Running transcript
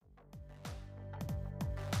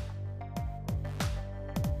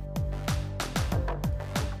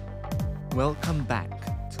Welcome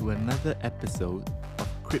back to another episode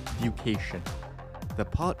of Crypteducation, the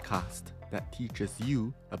podcast that teaches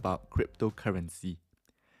you about cryptocurrency.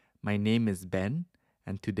 My name is Ben,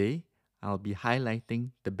 and today I'll be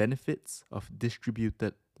highlighting the benefits of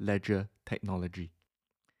distributed ledger technology.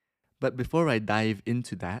 But before I dive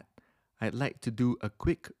into that, I'd like to do a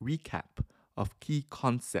quick recap of key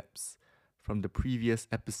concepts from the previous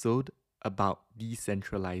episode about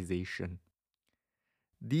decentralization.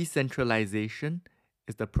 Decentralization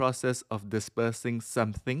is the process of dispersing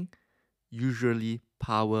something, usually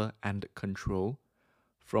power and control,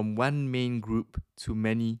 from one main group to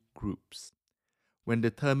many groups. When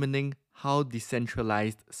determining how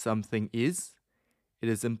decentralized something is, it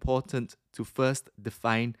is important to first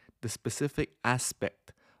define the specific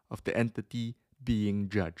aspect of the entity being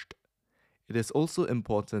judged. It is also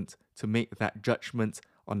important to make that judgment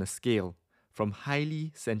on a scale from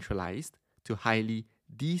highly centralized to highly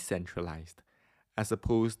decentralized, as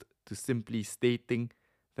opposed to simply stating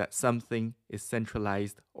that something is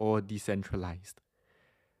centralized or decentralized.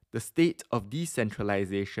 The state of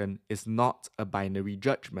decentralization is not a binary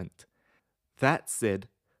judgment. That said,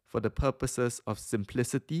 for the purposes of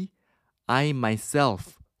simplicity, I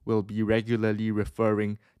myself will be regularly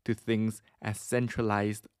referring to things as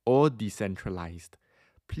centralized or decentralized.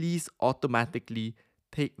 Please automatically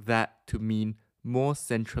take that to mean more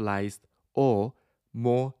centralized or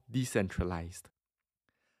more decentralized.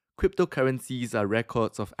 Cryptocurrencies are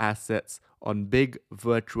records of assets on big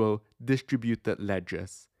virtual distributed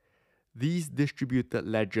ledgers. These distributed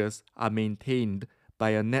ledgers are maintained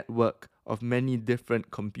by a network of many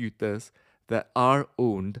different computers that are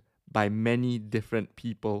owned by many different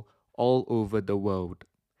people all over the world.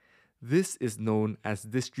 This is known as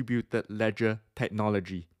distributed ledger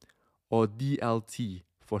technology, or DLT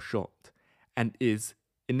for short, and is,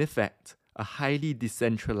 in effect, a highly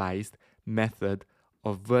decentralized method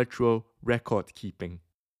of virtual record keeping.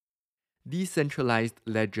 Decentralized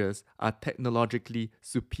ledgers are technologically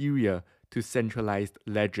superior to centralized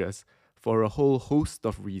ledgers for a whole host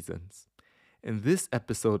of reasons. In this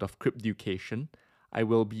episode of Crypteducation, I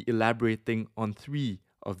will be elaborating on three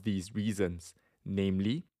of these reasons,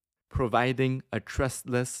 namely, providing a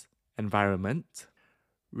trustless environment,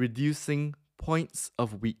 reducing points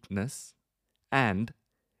of weakness, and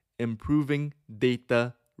improving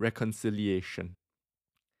data reconciliation.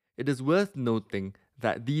 It is worth noting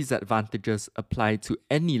that these advantages apply to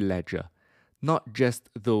any ledger, not just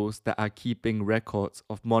those that are keeping records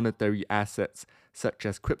of monetary assets such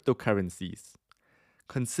as cryptocurrencies.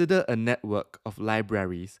 Consider a network of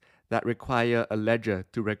libraries that require a ledger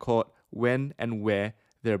to record when and where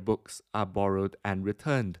their books are borrowed and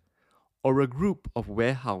returned, or a group of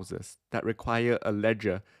warehouses that require a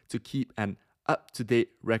ledger to keep an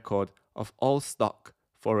up-to-date record of all stock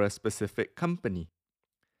for a specific company.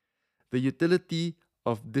 The utility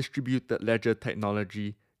of distributed ledger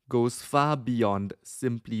technology goes far beyond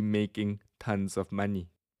simply making tons of money.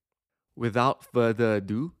 Without further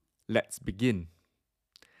ado, let's begin.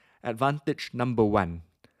 Advantage number 1,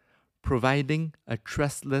 providing a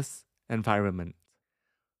trustless environment.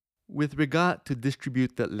 With regard to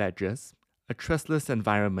distributed ledgers, a trustless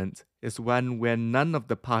environment is one where none of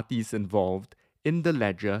the parties involved in the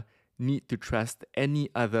ledger need to trust any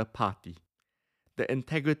other party. The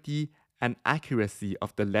integrity and accuracy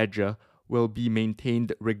of the ledger will be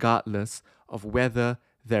maintained regardless of whether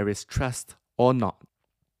there is trust or not.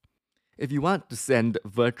 If you want to send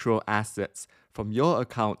virtual assets from your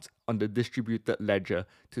account on the distributed ledger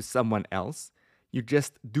to someone else, you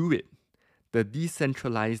just do it. The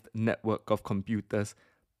decentralized network of computers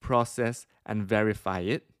process and verify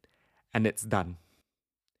it, and it's done.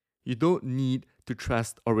 You don't need to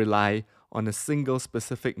trust or rely on a single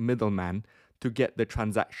specific middleman to get the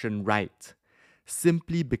transaction right,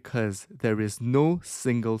 simply because there is no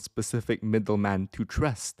single specific middleman to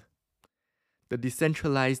trust. The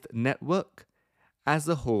decentralized network, as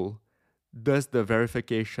a whole, does the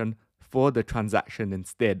verification for the transaction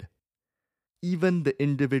instead. Even the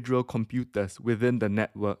individual computers within the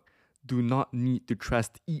network do not need to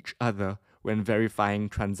trust each other when verifying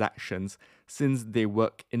transactions, since they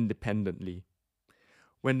work independently.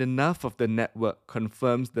 When enough of the network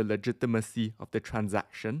confirms the legitimacy of the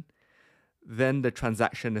transaction, then the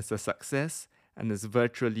transaction is a success and is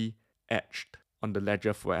virtually etched on the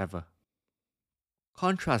ledger forever.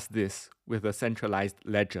 Contrast this with a centralized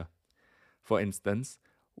ledger, for instance,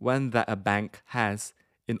 one that a bank has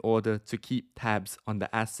in order to keep tabs on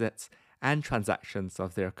the assets and transactions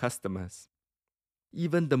of their customers.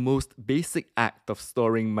 Even the most basic act of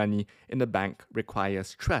storing money in a bank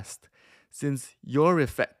requires trust, since you're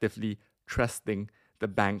effectively trusting the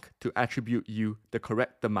bank to attribute you the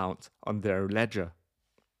correct amount on their ledger.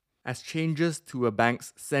 As changes to a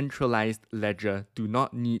bank's centralized ledger do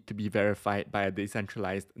not need to be verified by a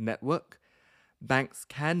decentralized network, banks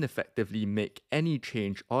can effectively make any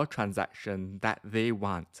change or transaction that they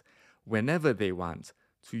want, whenever they want,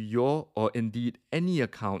 to your or indeed any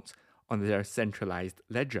account on their centralized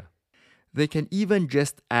ledger. They can even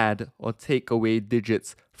just add or take away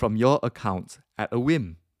digits from your account at a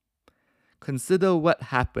whim. Consider what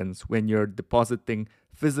happens when you're depositing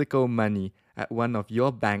physical money at one of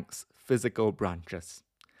your bank's physical branches.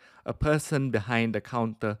 A person behind the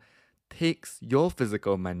counter takes your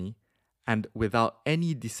physical money and, without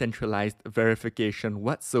any decentralized verification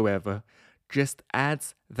whatsoever, just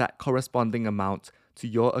adds that corresponding amount to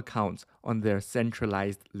your account on their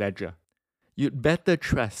centralized ledger. You'd better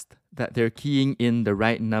trust that they're keying in the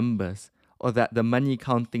right numbers, or that the money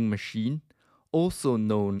counting machine, also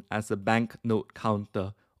known as a banknote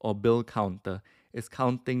counter or bill counter, is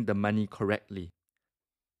counting the money correctly.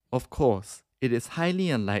 Of course, it is highly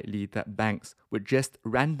unlikely that banks would just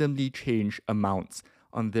randomly change amounts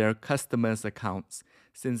on their customers' accounts,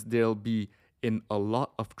 since they'll be in a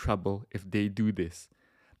lot of trouble if they do this.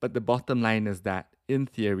 But the bottom line is that, in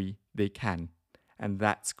theory, they can, and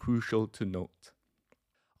that's crucial to note.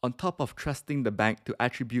 On top of trusting the bank to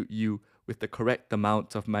attribute you with the correct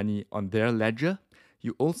amount of money on their ledger,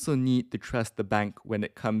 you also need to trust the bank when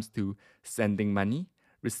it comes to sending money,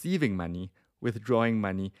 receiving money, withdrawing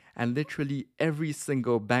money, and literally every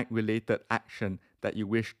single bank-related action that you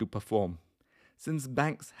wish to perform. Since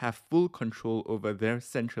banks have full control over their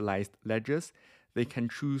centralized ledgers, they can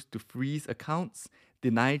choose to freeze accounts,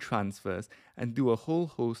 deny transfers, and do a whole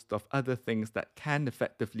host of other things that can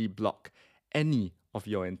effectively block any of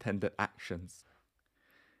your intended actions.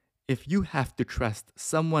 If you have to trust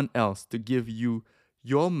someone else to give you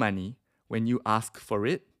your money when you ask for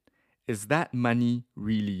it, is that money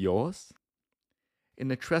really yours? In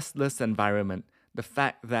a trustless environment, the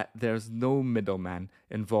fact that there's no middleman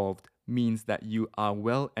involved means that you are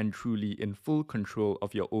well and truly in full control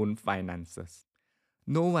of your own finances.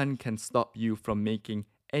 No one can stop you from making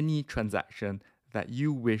any transaction that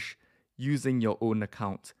you wish using your own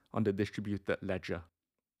account on the distributed ledger.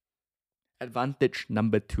 Advantage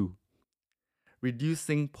number 2.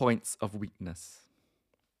 Reducing points of weakness.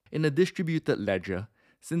 In a distributed ledger,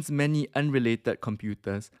 since many unrelated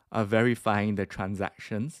computers are verifying the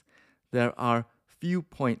transactions, there are few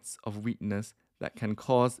points of weakness that can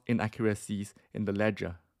cause inaccuracies in the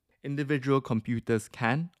ledger. Individual computers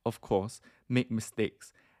can, of course, make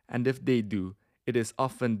mistakes, and if they do, it is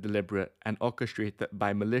often deliberate and orchestrated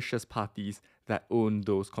by malicious parties that own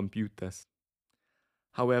those computers.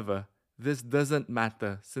 However, this doesn't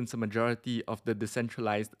matter, since a majority of the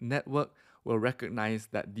decentralized network will recognize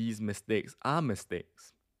that these mistakes are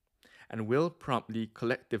mistakes and will promptly,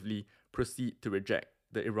 collectively proceed to reject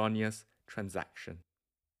the erroneous transaction.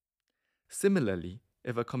 Similarly,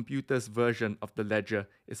 if a computer's version of the ledger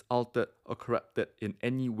is altered or corrupted in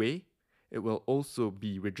any way, it will also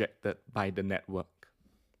be rejected by the network.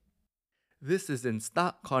 This is in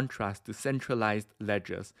stark contrast to centralized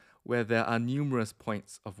ledgers, where there are numerous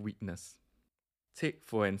points of weakness. Take,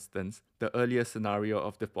 for instance, the earlier scenario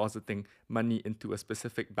of depositing money into a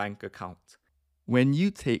specific bank account. When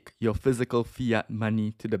you take your physical fiat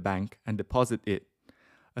money to the bank and deposit it,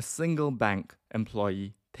 a single bank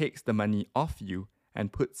employee takes the money off you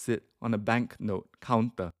and puts it on a banknote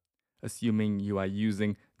counter, assuming you are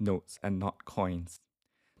using notes and not coins.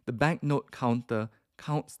 The banknote counter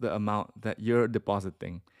counts the amount that you're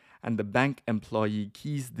depositing, and the bank employee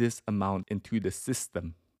keys this amount into the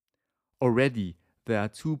system. Already, there are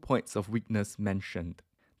 2 points of weakness mentioned: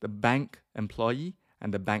 the bank employee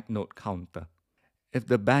and the banknote counter. If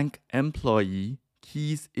the bank employee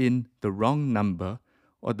keys in the wrong number,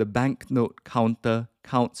 or the banknote counter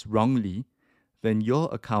counts wrongly, then your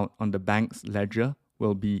account on the bank's ledger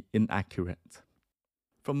will be inaccurate.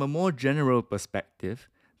 From a more general perspective,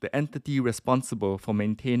 the entity responsible for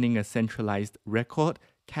maintaining a centralized record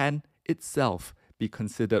can itself be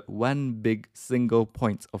considered one big single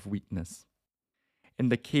point of weakness. In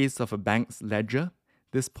the case of a bank's ledger,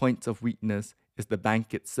 this point of weakness is the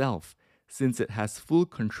bank itself, since it has full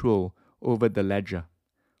control over the ledger.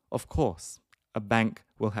 Of course, a bank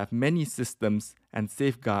will have many systems and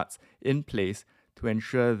safeguards in place to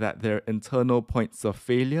ensure that their internal points of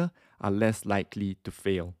failure are less likely to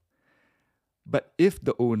fail. But if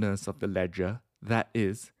the owners of the ledger, that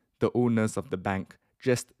is, the owners of the bank,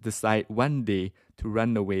 just decide one day to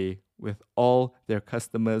run away with all their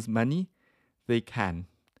customers' money, they can.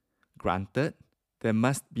 Granted, there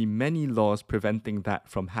must be many laws preventing that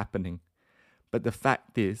from happening. but the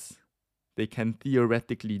fact is, they can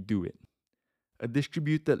theoretically do it. A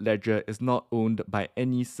distributed ledger is not owned by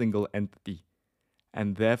any single entity,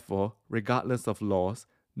 and therefore, regardless of laws,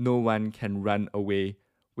 no one can run away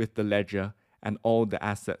with the ledger and all the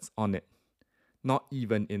assets on it, not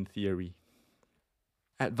even in theory.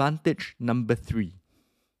 Advantage number 3: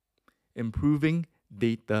 improving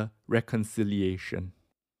data reconciliation.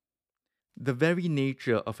 The very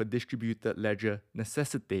nature of a distributed ledger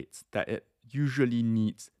necessitates that it usually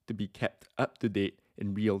needs to be kept up to date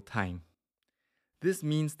in real time. This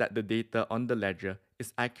means that the data on the ledger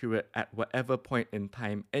is accurate at whatever point in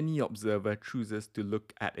time any observer chooses to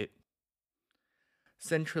look at it.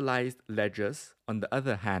 Centralized ledgers, on the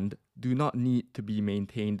other hand, do not need to be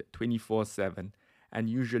maintained 24/7 and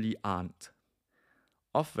usually aren't.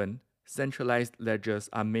 Often, centralized ledgers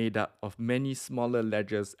are made up of many smaller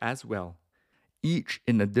ledgers as well, each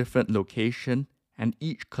in a different location and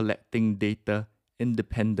each collecting data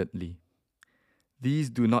independently.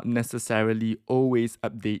 These do not necessarily always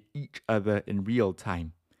update each other in real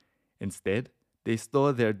time. Instead, they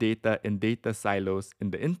store their data in data silos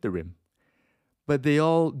in the interim. But they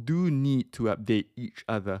all do need to update each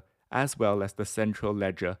other as well as the central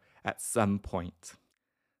ledger at some point.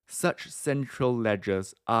 Such central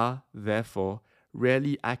ledgers are, therefore,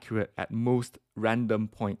 rarely accurate at most random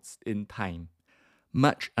points in time,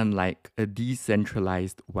 much unlike a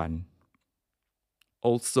decentralized one.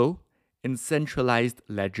 Also, in centralized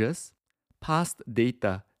ledgers, past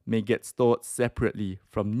data may get stored separately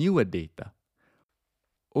from newer data.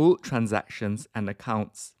 Old transactions and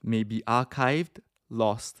accounts may be archived,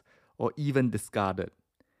 lost, or even discarded.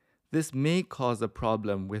 This may cause a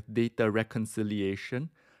problem with data reconciliation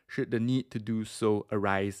should the need to do so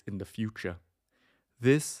arise in the future.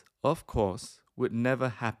 This, of course, would never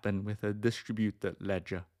happen with a distributed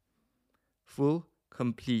ledger. Full,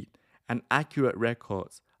 complete, and accurate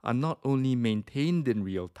records are not only maintained in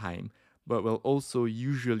real time, but will also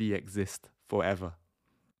usually exist forever.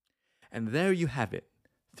 And there you have it,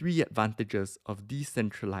 3 advantages of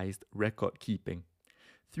decentralized record keeping.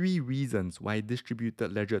 3 reasons why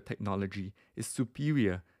distributed ledger technology is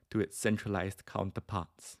superior to its centralized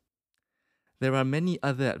counterparts. There are many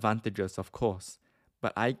other advantages, of course,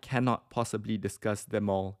 but I cannot possibly discuss them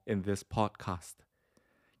all in this podcast.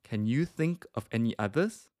 Can you think of any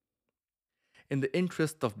others? In the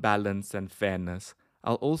interest of balance and fairness,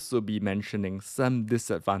 I'll also be mentioning some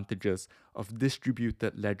disadvantages of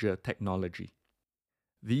distributed ledger technology.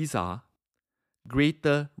 These are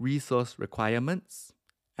greater resource requirements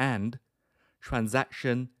and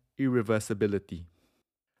transaction irreversibility.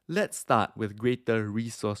 Let's start with greater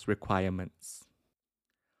resource requirements.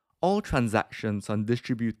 All transactions on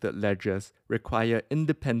distributed ledgers require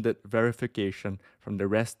independent verification from the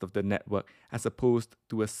rest of the network as opposed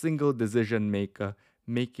to a single decision maker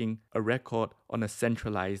making a record on a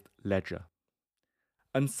centralized ledger.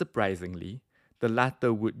 Unsurprisingly, the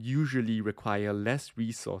latter would usually require less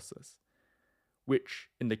resources, which,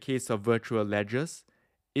 in the case of virtual ledgers,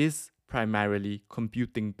 is primarily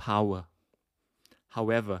computing power.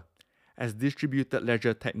 However, as distributed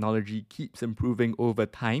ledger technology keeps improving over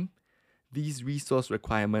time, these resource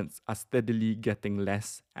requirements are steadily getting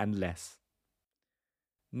less and less.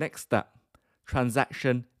 Next up,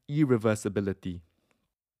 transaction irreversibility.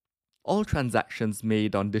 All transactions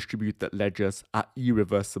made on distributed ledgers are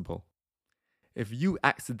irreversible. If you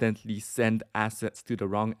accidentally send assets to the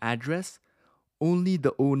wrong address, only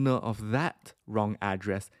the owner of that wrong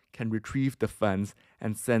address can retrieve the funds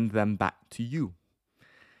and send them back to you.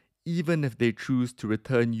 Even if they choose to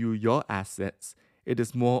return you your assets, it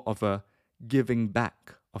is more of a giving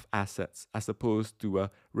back of assets as opposed to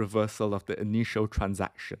a reversal of the initial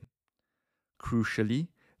transaction. Crucially,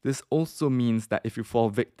 this also means that if you fall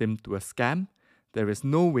victim to a scam, there is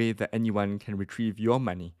no way that anyone can retrieve your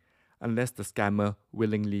money unless the scammer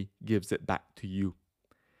willingly gives it back to you.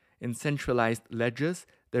 In centralized ledgers,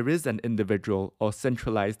 there is an individual or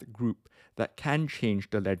centralized group that can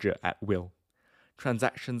change the ledger at will.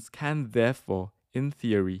 Transactions can therefore, in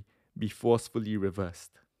theory, be forcefully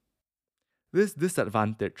reversed. This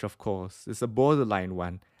disadvantage, of course, is a borderline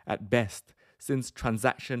one at best, since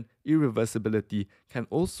transaction irreversibility can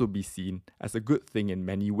also be seen as a good thing in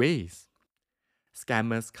many ways.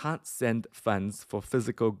 Scammers can't send funds for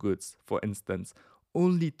physical goods, for instance,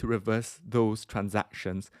 only to reverse those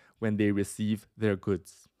transactions when they receive their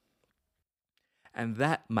goods. And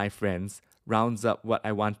that, my friends, rounds up what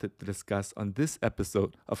I wanted to discuss on this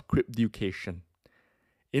episode of Crypteducation.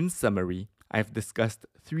 In summary, I've discussed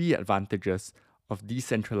 3 advantages of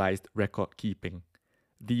decentralized record keeping.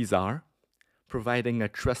 These are providing a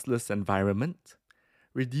trustless environment,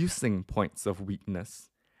 reducing points of weakness,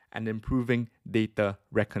 and improving data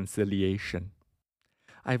reconciliation.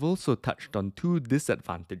 I've also touched on two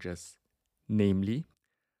disadvantages, namely,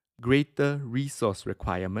 greater resource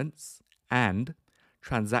requirements and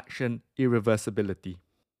transaction irreversibility.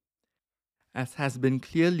 As has been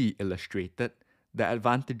clearly illustrated, the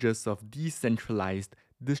advantages of decentralized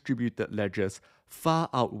distributed ledgers far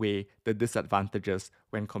outweigh the disadvantages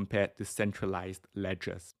when compared to centralized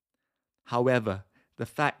ledgers. However, the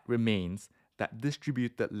fact remains that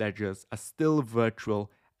distributed ledgers are still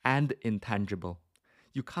virtual and intangible.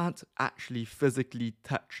 You can't actually physically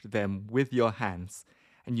touch them with your hands,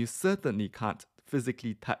 and you certainly can't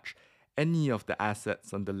physically touch any of the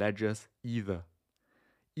assets on the ledgers either,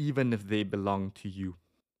 even if they belong to you.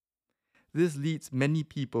 This leads many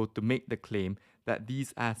people to make the claim that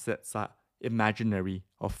these assets are imaginary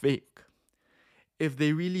or fake. If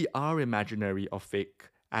they really are imaginary or fake,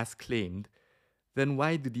 as claimed, then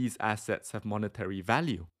why do these assets have monetary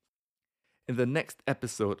value? In the next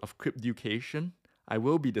episode of Cryptucation, I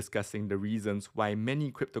will be discussing the reasons why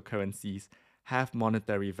many cryptocurrencies have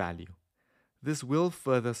monetary value. This will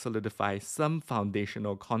further solidify some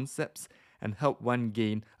foundational concepts and help one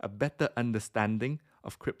gain a better understanding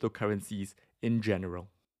of cryptocurrencies in general.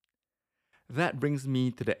 That brings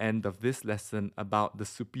me to the end of this lesson about the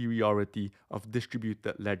superiority of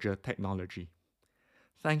distributed ledger technology.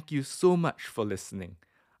 Thank you so much for listening.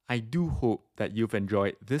 I do hope that you've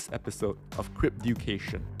enjoyed this episode of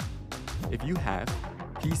Cryptucation. If you have,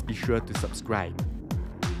 please be sure to subscribe.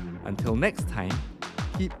 Until next time,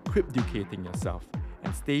 keep cryptucating yourself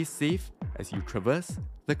and stay safe as you traverse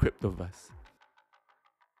the cryptoverse.